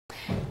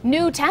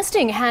New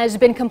testing has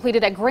been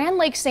completed at Grand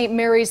Lake St.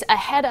 Mary's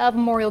ahead of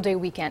Memorial Day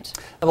weekend.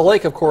 Now, the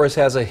lake, of course,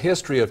 has a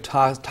history of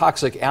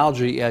toxic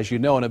algae, as you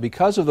know, and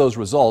because of those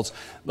results,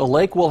 the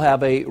lake will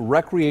have a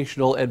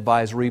recreational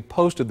advisory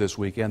posted this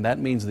weekend. That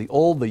means the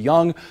old, the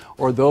young,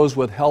 or those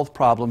with health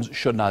problems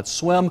should not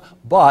swim,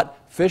 but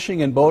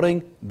fishing and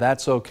boating,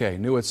 that's okay.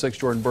 New at 6,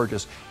 Jordan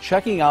Burgess,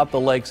 checking out the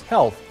lake's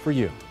health for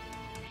you.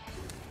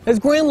 As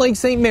Grand Lake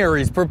St.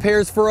 Mary's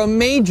prepares for a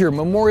major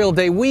Memorial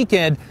Day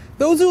weekend,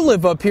 those who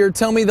live up here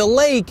tell me the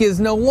lake is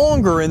no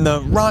longer in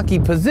the rocky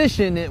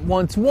position it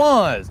once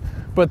was,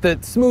 but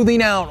that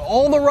smoothing out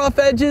all the rough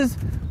edges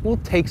will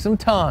take some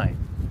time.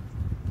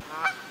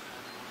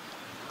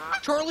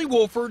 Charlie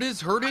Wolford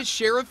has heard his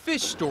share of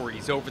fish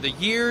stories over the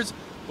years,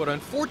 but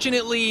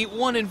unfortunately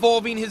one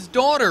involving his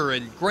daughter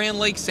in Grand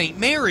Lake St.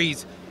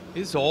 Mary's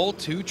is all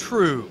too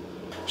true.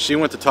 She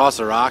went to toss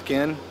a rock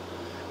in,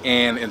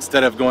 and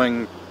instead of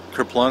going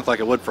kerplunk like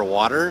it would for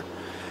water,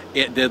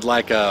 it did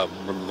like a...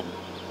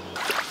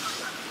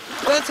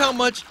 That's how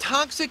much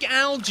toxic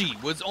algae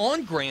was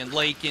on Grand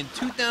Lake in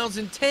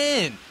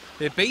 2010.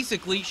 It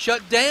basically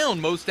shut down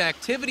most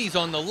activities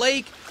on the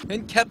lake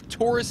and kept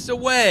tourists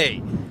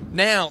away.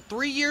 Now,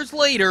 3 years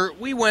later,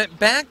 we went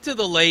back to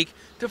the lake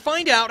to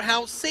find out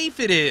how safe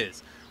it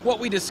is. What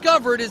we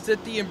discovered is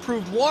that the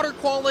improved water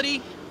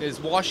quality is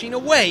washing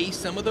away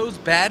some of those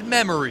bad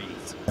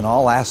memories. In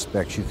all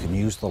aspects, you can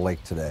use the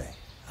lake today.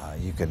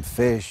 You can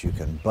fish, you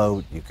can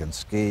boat, you can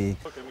ski.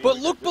 But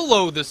look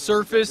below the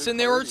surface and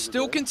there are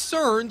still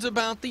concerns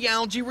about the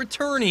algae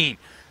returning.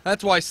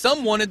 That's why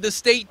some wanted the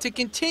state to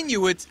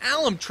continue its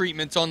alum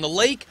treatments on the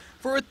lake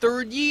for a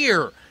third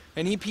year.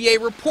 An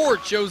EPA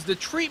report shows the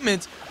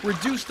treatments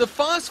reduce the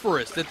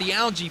phosphorus that the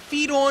algae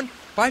feed on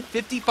by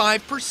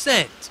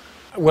 55%.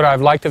 Would I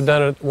have liked to have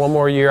done it one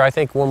more year? I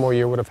think one more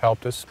year would have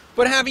helped us.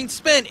 But having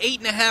spent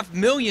 $8.5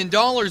 million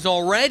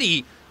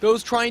already,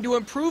 those trying to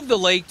improve the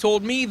lake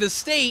told me the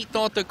state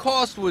thought the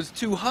cost was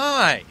too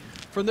high.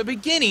 From the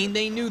beginning,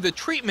 they knew the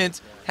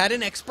treatments had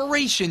an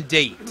expiration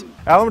date.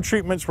 Alum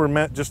treatments were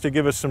meant just to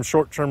give us some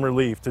short-term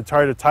relief, to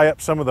try to tie up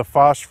some of the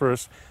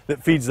phosphorus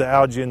that feeds the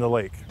algae in the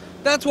lake.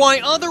 That's why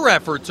other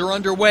efforts are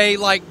underway,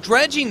 like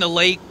dredging the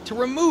lake to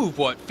remove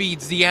what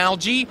feeds the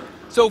algae.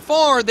 So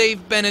far,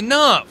 they've been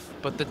enough,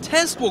 but the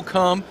test will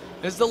come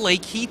as the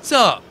lake heats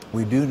up.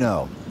 We do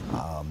know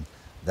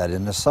that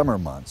in the summer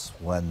months,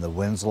 when the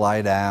winds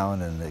lie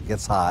down and it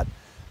gets hot,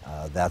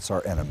 that's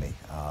our enemy.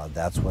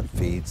 That's what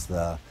feeds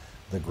the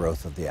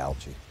growth of the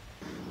algae.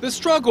 The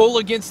struggle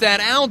against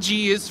that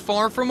algae is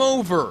far from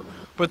over,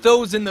 but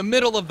those in the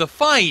middle of the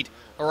fight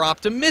are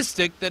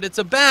optimistic that it's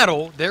a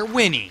battle they're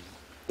winning.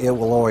 It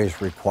will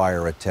always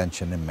require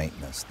attention and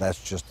maintenance.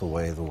 That's just the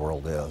way the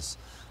world is.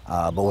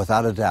 But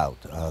without a doubt,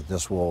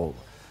 this will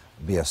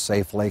be a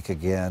safe lake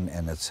again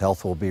and its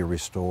health will be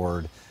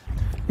restored.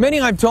 Many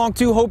I've talked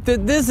to hope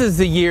that this is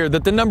the year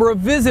that the number of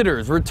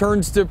visitors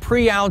returns to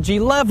pre-algae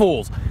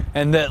levels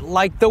and that,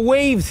 like the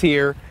waves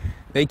here,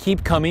 they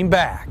keep coming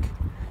back.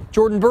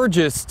 Jordan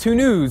Burgess, 2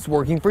 News,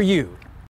 working for you.